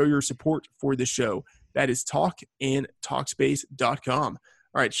free and show your support for the show. That is TALK and Talkspace.com.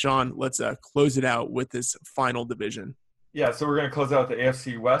 All right, Sean, let's close it out with this final division. Yeah, so we're going to close out the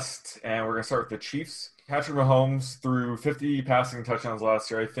AFC West, and we're going to start with the Chiefs. Patrick Mahomes threw 50 passing touchdowns last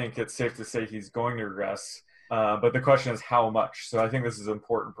year. I think it's safe to say he's going to regress, but the question is how much. So I think this is an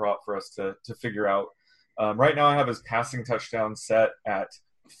important prop for us to figure out. Right now I have his passing touchdown set at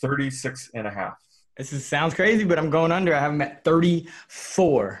 36.5. Sounds crazy, but I'm going under. I have him at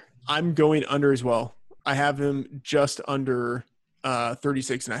 34. I'm going under as well. I have him just under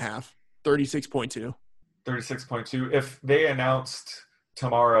 36.5, 36.2. 36.2. If they announced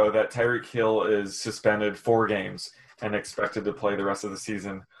tomorrow that Tyreek Hill is suspended 4 games and expected to play the rest of the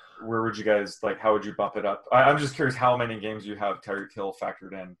season, where would you guys, how would you bump it up? I'm just curious how many games you have Tyreek Hill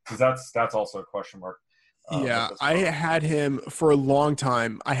factored in, because that's also a question mark. Yeah, I had him for a long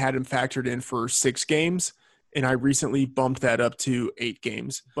time. I had him factored in for 6 games, and I recently bumped that up to 8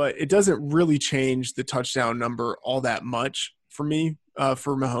 games. But it doesn't really change the touchdown number all that much for me,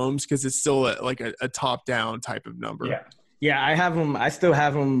 for Mahomes, because it's still a top-down type of number. Yeah, I have him. I still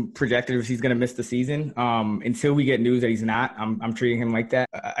have him projected if he's going to miss the season. Until we get news that he's not, I'm treating him like that.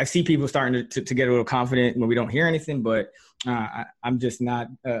 I see people starting to get a little confident when we don't hear anything, but I'm just not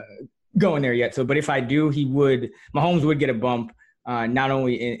going there yet. But if I do, Mahomes would get a bump, not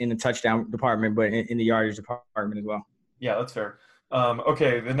only in the touchdown department, but in the yardage department as well. Yeah, that's fair.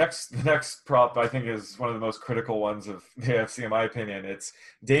 Okay, the next prop I think is one of the most critical ones of the AFC in my opinion. It's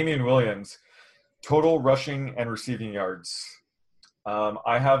Damian Williams, total rushing and receiving yards.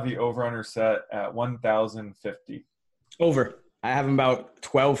 I have the over-under set at 1,050. Over. I have him about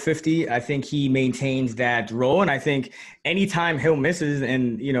 1,250. I think he maintains that role, and I think anytime Hill misses,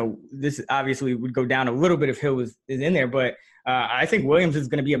 and this obviously would go down a little bit if Hill is in there, but I think Williams is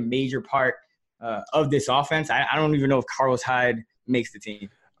going to be a major part of this offense. I don't even know if Carlos Hyde makes the team.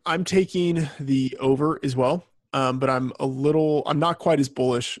 I'm taking the over as well, but I'm not quite as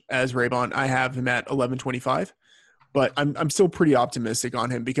bullish as Raybon. I have him at 1125. But I'm still pretty optimistic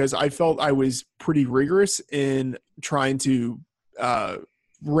on him because I felt I was pretty rigorous in trying to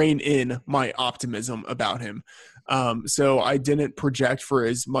rein in my optimism about him. So I didn't project for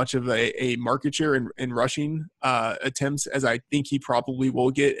as much of a market share in rushing attempts as I think he probably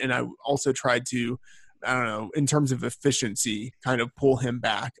will get. And I also tried to, in terms of efficiency, kind of pull him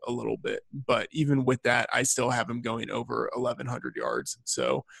back a little bit. But even with that, I still have him going over 1,100 yards.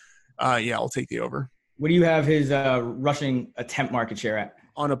 So, I'll take the over. What do you have his rushing attempt market share at?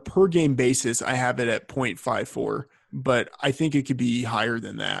 On a per-game basis, I have it at 0.54, but I think it could be higher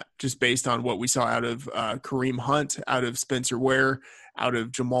than that just based on what we saw out of Kareem Hunt, out of Spencer Ware, out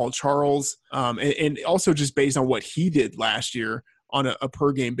of Jamal Charles, and also just based on what he did last year on a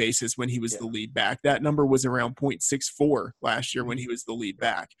per-game basis when he was the lead back. That number was around 0.64 last year when he was the lead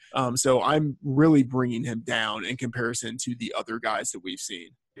back. So I'm really bringing him down in comparison to the other guys that we've seen.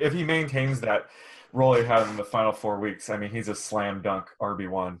 If he maintains that role he had in the final 4 weeks, I mean, he's a slam dunk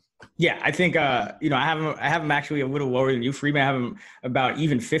RB1. Yeah, I think I have him actually a little lower than you, Freeman. I have him about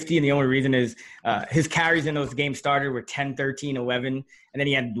even 50, and the only reason is his carries in those games started were 10, 13, 11, and then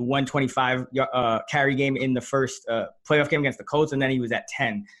he had the 125 carry game in the first playoff game against the Colts, and then he was at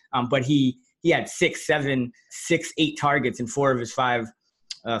 10. But he had 6, 7, 6, 8 targets in 4 of his 5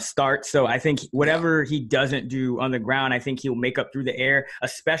 start. So I think whatever he doesn't do on the ground, I think he'll make up through the air,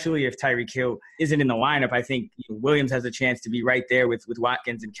 especially if Tyreek Hill isn't in the lineup. I think Williams has a chance to be right there with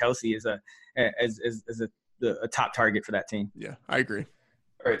Watkins and Kelsey as a top target for that team. Yeah, I agree.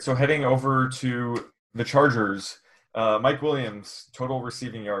 All right, so heading over to the Chargers, Mike Williams, total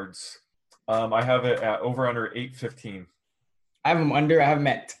receiving yards. I have it at over under 815. I have him under. I have him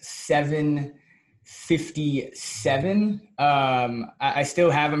at 757. I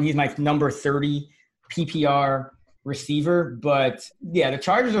still have him. He's my number 30 PPR receiver. But yeah, the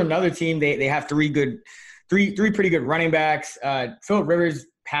Chargers are another team. They have three pretty good running backs. Phillip Rivers'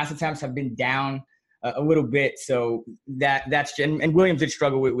 pass attempts have been down a little bit. So that's and Williams did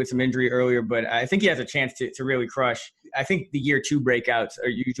struggle with some injury earlier, but I think he has a chance to really crush. I think the year 2 breakouts are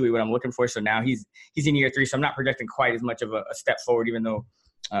usually what I'm looking for. So now he's in year 3, so I'm not projecting quite as much of a step forward, even though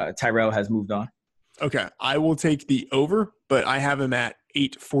Tyrell has moved on. Okay, I will take the over, but I have him at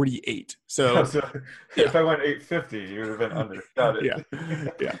 848. So, if I went 850, you would have been under. Got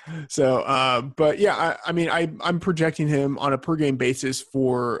it. Yeah. So, but yeah, I mean, I'm projecting him on a per game basis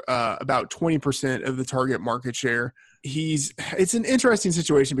for about 20% of the target market share. It's an interesting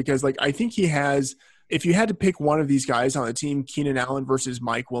situation because, like, I think he has. If you had to pick one of these guys on the team, Keenan Allen versus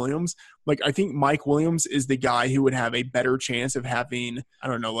Mike Williams, like I think Mike Williams is the guy who would have a better chance of having, I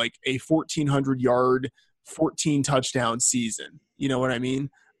don't know, like a 1,400-yard, 14 touchdown season. You know what I mean?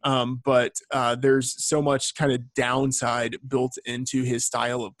 But there's so much kind of downside built into his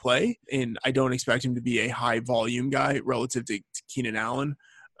style of play, and I don't expect him to be a high volume guy relative to Keenan Allen.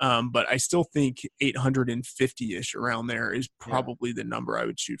 But I still think 850-ish around there is probably the number I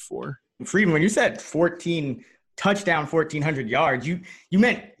would shoot for. Friedman, when you said 14 touchdown, 1,400 yards, you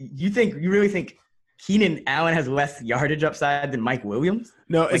really think Keenan Allen has less yardage upside than Mike Williams?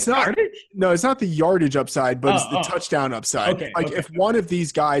 No, it's not. Yardage? No, it's not the yardage upside, but it's the touchdown upside. Okay, if one of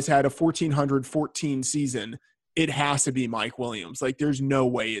these guys had a 1,414 season, it has to be Mike Williams. Like, there's no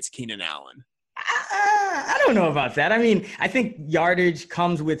way it's Keenan Allen. I don't know about that. I mean, I think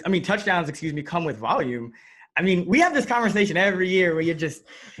touchdowns, come with volume. I mean, we have this conversation every year where you're just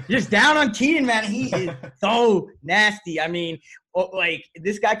down on Keenan, man. He is so nasty. I mean, like,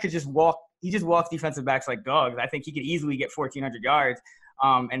 this guy could just walk. He just walks defensive backs like dogs. I think he could easily get 1,400 yards.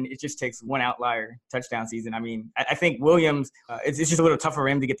 And it just takes one outlier touchdown season. I mean, I think Williams, it's just a little tougher for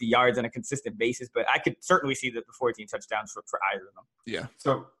him to get the yards on a consistent basis, but I could certainly see the 14 touchdowns for either of them. Yeah.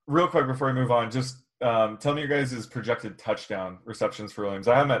 So real quick before we move on, just tell me your guys' projected touchdown receptions for Williams.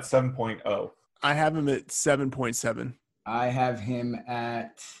 I have him at 7.0. I have him at 7.7. I have him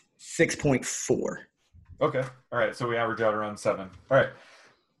at 6.4. Okay. All right. So we average out around 7. All right.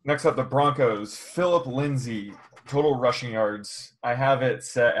 Next up, the Broncos. Phillip Lindsay, total rushing yards. I have it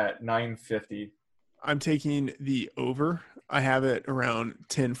set at 950. I'm taking the over. I have it around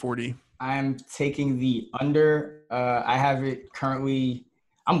 1040. I'm taking the under. I have it currently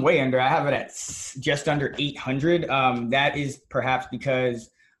 – I'm way under. I have it at just under 800. That is perhaps because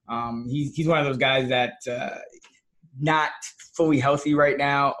he's one of those guys that not fully healthy right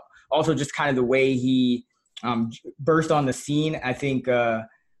now. Also, just kind of the way he burst on the scene, I think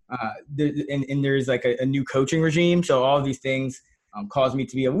there's like a new coaching regime. So all of these things caused me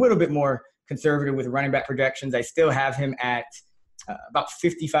to be a little bit more conservative with running back projections. I still have him at about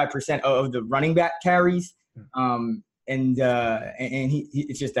 55% of the running back carries. And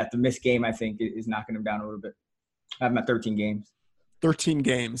it's just that the missed game, I think, is knocking him down a little bit. I have him at 13 games. 13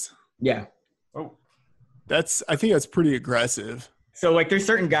 games. Yeah. Oh, I think that's pretty aggressive. So, like, there's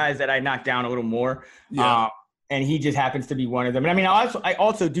certain guys that I knock down a little more. Yeah. And he just happens to be one of them. And I mean, I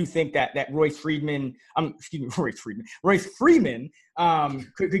also do think that Royce Freeman could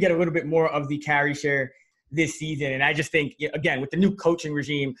get a little bit more of the carry share this season. And I just think, again, with the new coaching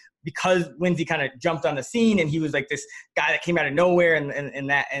regime, because Lindsay kind of jumped on the scene and he was like this guy that came out of nowhere, and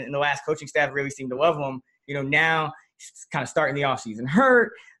the last coaching staff really seemed to love him. Now he's kind of starting the offseason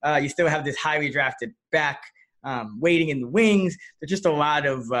hurt. You still have this highly drafted back waiting in the wings. There's just a lot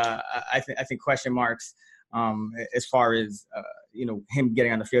of I think question marks as far as him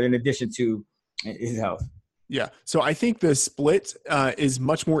getting on the field, in addition to his health. Yeah. So I think the split is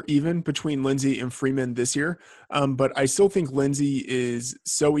much more even between Lindsay and Freeman this year. But I still think Lindsay is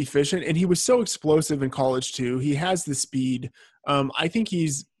so efficient, and he was so explosive in college too. He has the speed. I think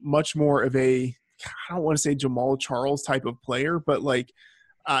he's much more of I don't want to say Jamal Charles type of player, but like,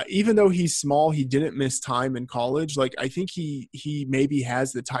 even though he's small, he didn't miss time in college. Like, I think he maybe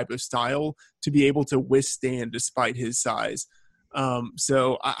has the type of style to be able to withstand despite his size.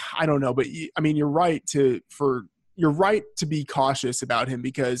 So I don't know, but I mean, you're right to be cautious about him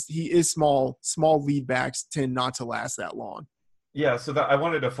because he is small. Small lead backs tend not to last that long. Yeah, so I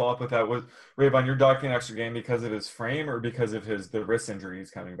wanted to follow up with that. Was Raybon, you're docking an extra game because of his frame or because of the wrist injury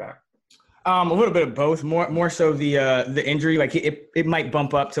he's coming back? A little bit of both. More so the injury. Like it might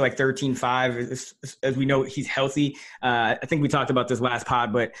bump up to like 13.5 as we know he's healthy. I think we talked about this last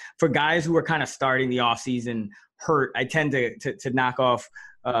pod, but for guys who are kind of starting the offseason hurt, I tend to knock off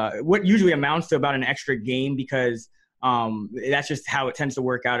what usually amounts to about an extra game because that's just how it tends to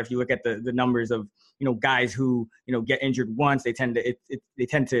work out. If you look at the numbers of guys who get injured once, they tend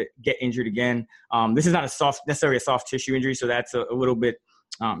to get injured again. This is not necessarily a soft tissue injury, so that's a little bit.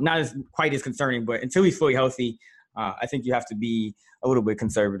 Not quite as concerning, but until he's fully healthy, I think you have to be a little bit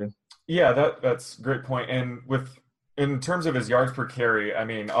conservative. Yeah, that's a great point. And in terms of his yards per carry, I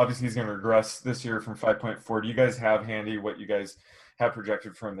mean, obviously he's going to regress this year from 5.4. Do you guys have handy what you guys have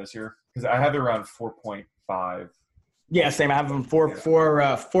projected for him this year? Because I have it around 4.5. Yeah, same. I have him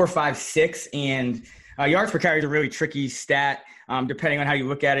 4.56, and yards per carry is a really tricky stat, depending on how you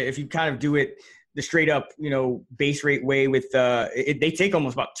look at it. If you kind of do it the straight up, base rate way with they take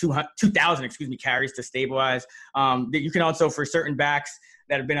almost about 2,000 carries to stabilize. You can also, for certain backs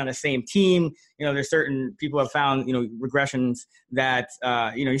that have been on the same team, there's certain people have found regressions that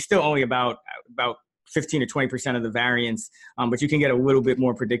he's still only about 15 to 20% of the variance, but you can get a little bit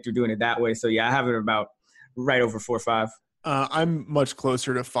more predictive doing it that way. So yeah, I have it about right over 4.5. I'm much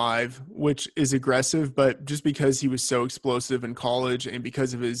closer to 5, which is aggressive, but just because he was so explosive in college and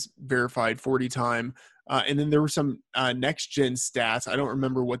because of his verified 40 time. And then there were some next-gen stats. I don't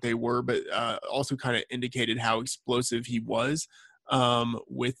remember what they were, but also kind of indicated how explosive he was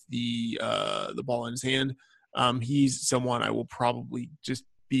with the ball in his hand. He's someone I will probably just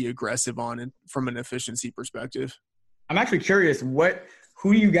be aggressive on from an efficiency perspective. I'm actually curious, who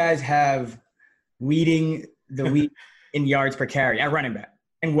do you guys have leading the league in yards per carry at running back?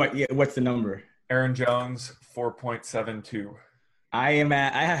 And what's the number? Aaron Jones, 4.72. I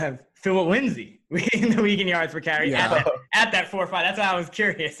have Philip Lindsay leading the league in yards per carry at that 4.5. That's why I was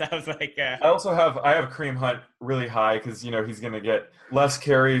curious. I was like, I have Kareem Hunt really high because he's going to get less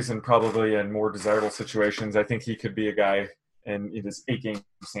carries and probably in more desirable situations. I think he could be a guy in his 8-game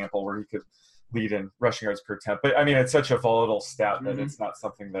sample where he could lead in rushing yards per attempt. But I mean, it's such a volatile stat that it's not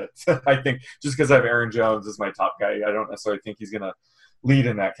something that I think just because I have Aaron Jones as my top guy, I don't necessarily think he's going to lead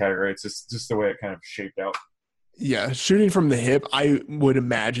in that category. It's just the way it kind of shaped out. Yeah, shooting from the hip, I would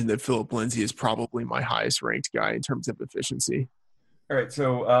imagine that Philip Lindsay is probably my highest ranked guy in terms of efficiency. All right,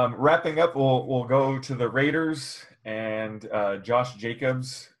 so wrapping up, we'll go to the Raiders and Josh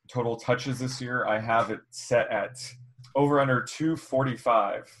Jacobs. Total touches this year, I have it set at over under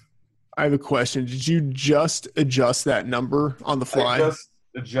 245. I have a question. Did you just adjust that number on the fly? I just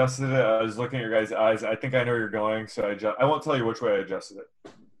adjusted it. I was looking at your guys' eyes. I think I know where you're going, so I won't tell you which way I adjusted it.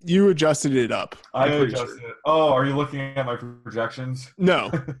 You adjusted it up. I adjusted it. Oh, are you looking at my projections? No.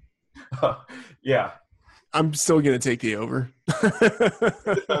 Yeah. I'm still going to take the over.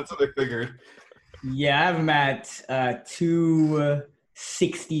 That's what I figured. Yeah, I have him at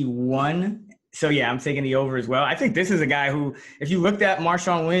 261. So, yeah, I'm taking the over as well. I think this is a guy who, if you looked at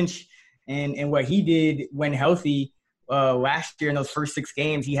Marshawn Lynch and what he did when healthy last year in those first 6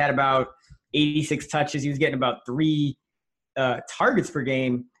 games, he had about 86 touches. He was getting about 3 targets per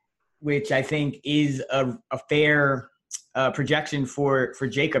game, which I think is a fair projection for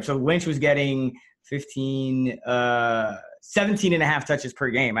Jacob. So Lynch was getting 17 and a half touches per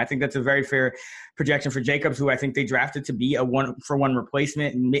game. I think that's a very fair projection for Jacobs, who I think they drafted to be a 1-for-1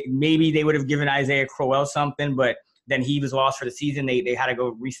 replacement. And maybe they would have given Isaiah Crowell something, but then he was lost for the season. They had to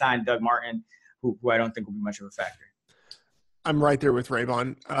go re-sign Doug Martin, who I don't think will be much of a factor. I'm right there with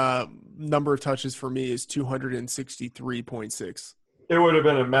Raybon. Number of touches for me is 263.6. It would have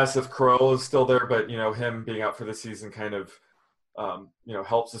been a mess if Crowell is still there, but him being out for the season kind of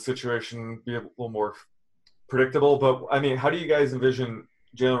helps the situation be a little more predictable. But I mean, how do you guys envision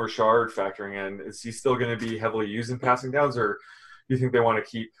Jalen Richard factoring in? Is he still going to be heavily used in passing downs, or do you think they want to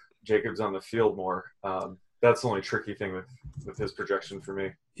keep Jacobs on the field more? That's the only tricky thing with his projection for me.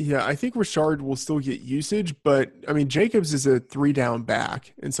 Yeah, I think Richard will still get usage, but I mean, Jacobs is a 3-down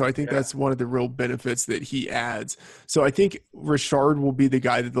back. And so I think that's one of the real benefits that he adds. So I think Richard will be the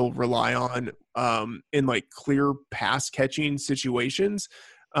guy that they'll rely on in like clear pass catching situations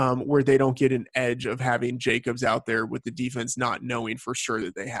where they don't get an edge of having Jacobs out there with the defense not knowing for sure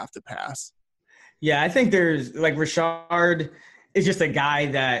that they have to pass. Yeah, I think there's like Richard is just a guy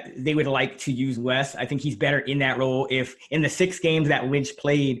that they would like to use less. I think he's better in that role. If in the 6 games that Lynch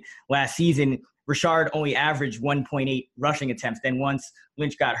played last season, Richard only averaged 1.8 rushing attempts. Then once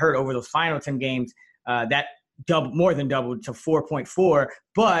Lynch got hurt over those final 10 games, that more than doubled to 4.4.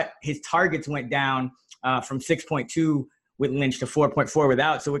 But his targets went down from 6.2 with Lynch to 4.4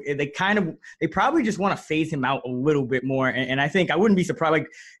 without. So they probably just want to phase him out a little bit more. And I think I wouldn't be surprised. Like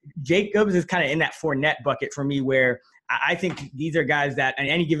Jacobs is kind of in that Fournette bucket for me, where I think these are guys that in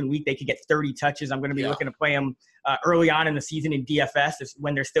any given week they could get 30 touches. I'm going to be looking to play them early on in the season in DFS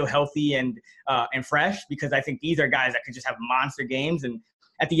when they're still healthy and fresh, because I think these are guys that could just have monster games. And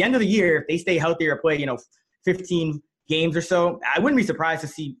at the end of the year, if they stay healthy or play 15 games or so, I wouldn't be surprised to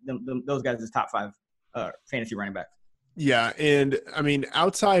see those guys as top 5 fantasy running backs. Yeah, and I mean,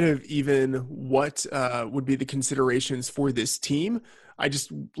 outside of even what would be the considerations for this team, I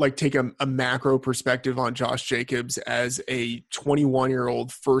just like take a macro perspective on Josh Jacobs as a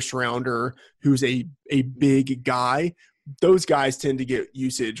 21-year-old first rounder who's a big guy. Those guys tend to get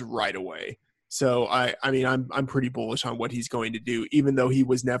usage right away. So I mean, I'm pretty bullish on what he's going to do, even though he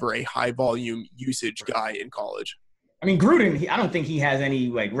was never a high volume usage guy in college. I mean, Gruden, I don't think he has any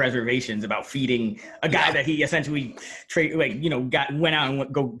like reservations about feeding a guy that he essentially went out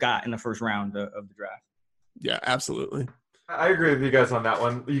and got in the first round of the draft. Yeah, absolutely. I agree with you guys on that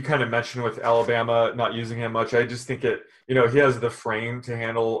one. You kind of mentioned with Alabama not using him much. I just think he has the frame to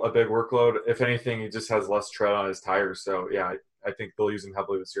handle a big workload. If anything, he just has less tread on his tires. So yeah, I think they'll use him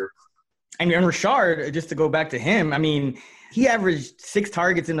heavily this year. And Rashard, just to go back to him, I mean, he averaged 6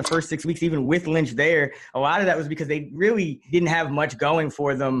 targets in the first 6 weeks, even with Lynch there. A lot of that was because they really didn't have much going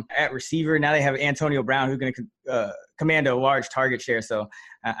for them at receiver. Now they have Antonio Brown, who's going to command a large target share. So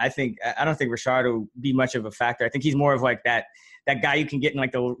I don't think Rashard will be much of a factor. I think he's more of like that guy you can get in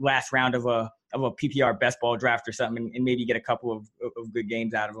like the last round of a PPR best ball draft or something, and maybe get a couple of good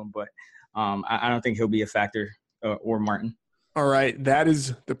games out of him. But I don't think he'll be a factor or Martin. All right, that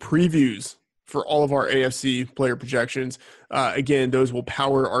is the previews for all of our AFC player projections. Again, those will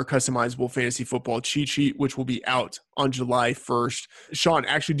power our customizable fantasy football cheat sheet, which will be out on July 1st. Sean,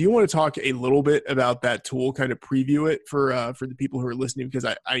 actually, do you want to talk a little bit about that tool, kind of preview it for the people who are listening?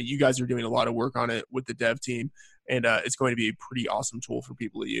 Because you guys are doing a lot of work on it with the dev team, and it's going to be a pretty awesome tool for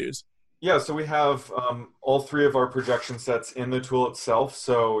people to use. Yeah, so we have all 3 of our projection sets in the tool itself.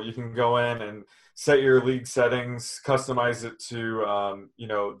 So you can go in and set your league settings, customize it to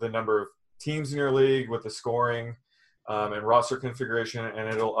the number of teams in your league with the scoring and roster configuration, and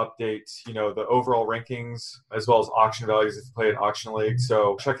it'll update the overall rankings as well as auction values if you play an auction league.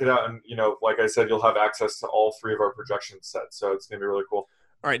 So check it out, and like I said, you'll have access to all 3 of our projection sets. So it's gonna be really cool.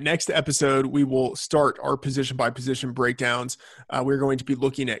 All right, next episode, we will start our position-by-position breakdowns. We're going to be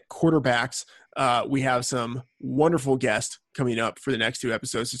looking at quarterbacks. We have some wonderful guests coming up for the next 2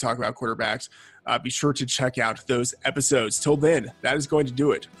 episodes to talk about quarterbacks. Be sure to check out those episodes. Till then, that is going to do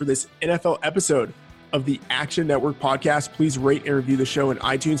it for this NFL episode of the Action Network podcast. Please rate and review the show in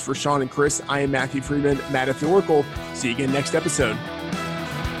iTunes. For Sean and Chris, I am Matthew Freeman, Matt at the Oracle. See you again next episode.